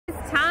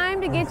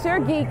time to get your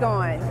geek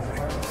on.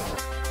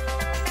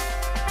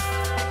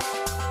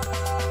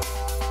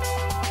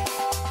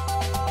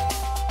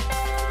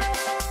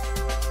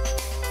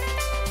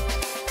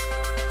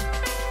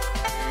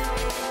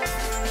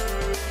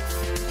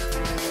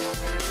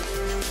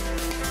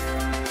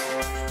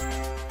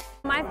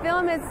 My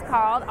film is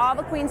called All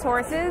the Queen's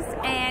Horses,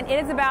 and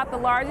it is about the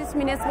largest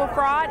municipal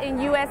fraud in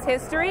U.S.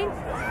 history.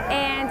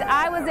 And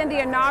I was in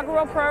the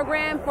inaugural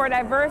program for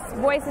Diverse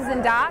Voices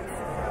in Docs,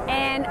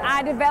 and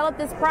I developed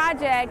this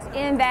project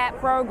in that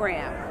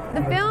program.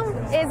 The film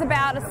is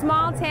about a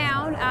small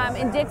town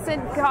in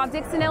Dixon called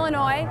Dixon,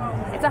 Illinois.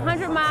 It's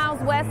 100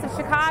 miles west of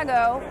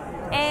Chicago,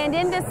 and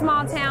in this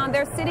small town,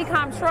 their city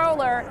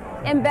comptroller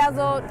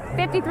embezzled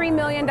 $53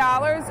 million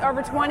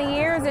over 20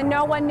 years, and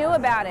no one knew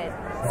about it.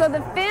 So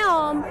the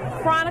film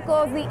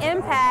chronicles the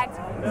impact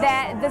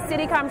that the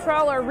city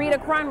comptroller, Rita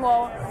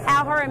Crundwell,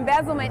 how her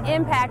embezzlement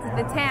impacted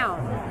the town.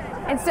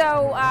 And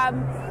so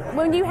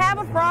when you have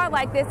a fraud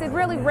like this, it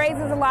really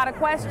raises a lot of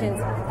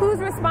questions. Who's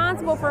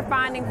responsible for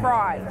finding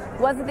fraud?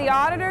 Was it the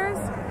auditors?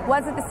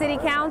 Was it the city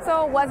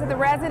council? Was it the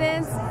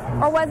residents?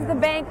 Or was it the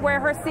bank where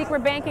her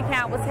secret bank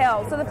account was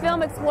held? So the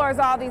film explores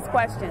all these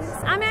questions.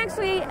 I'm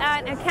actually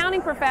an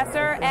accounting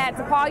professor at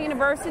DePaul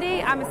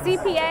University. I'm a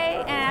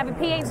CPA and I have a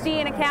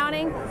PhD in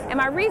accounting, and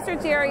my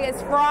research area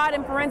is fraud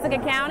and forensic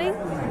accounting.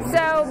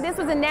 So this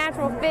was a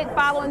natural fit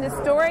following this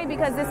story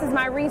because this is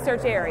my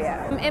research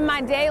area. In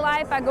my day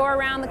life, I go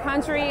around the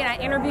country and I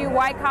interview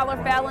white-collar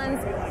felons,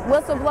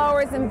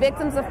 whistleblowers, and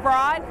victims of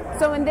fraud.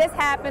 So when this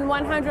happened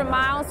 100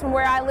 miles from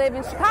where I live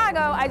in Chicago,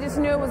 I just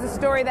knew it was a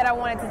story that I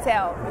wanted to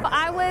tell.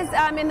 I was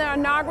in the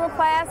inaugural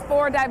class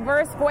for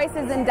Diverse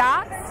Voices in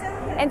Docs,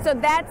 and so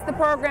that's the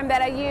program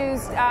that I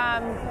used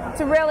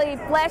to really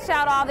flesh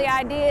out all the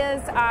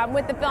ideas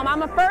with the film.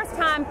 I'm a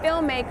first-time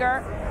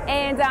filmmaker,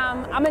 and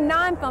I'm a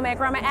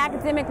non-filmmaker. I'm an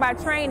academic by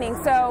training,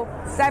 so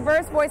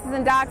Diverse Voices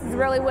in Docs is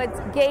really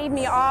what gave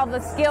me all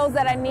the skills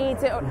that I need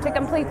to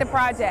complete the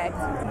project.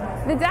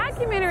 The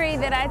documentary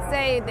that I'd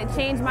say that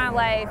changed my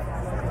life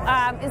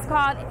is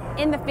called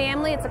In the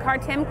Family. It's a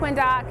Cartemquin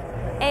doc.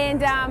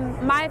 And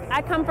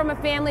I come from a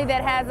family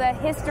that has a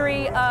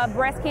history of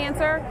breast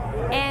cancer,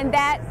 and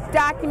that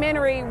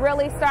documentary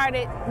really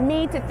started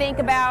me to think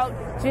about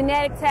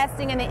genetic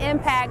testing and the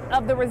impact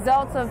of the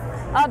results of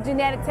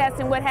genetic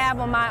testing would have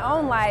on my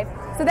own life.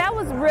 So that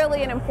was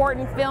really an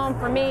important film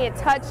for me. It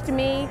touched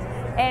me,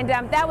 and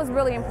that was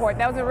really important.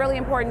 That was a really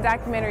important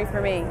documentary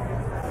for me.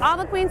 All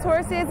the Queen's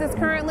Horses is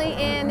currently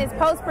in its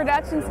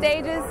post-production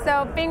stages,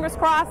 so fingers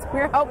crossed,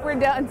 we hope we're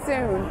done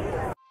soon.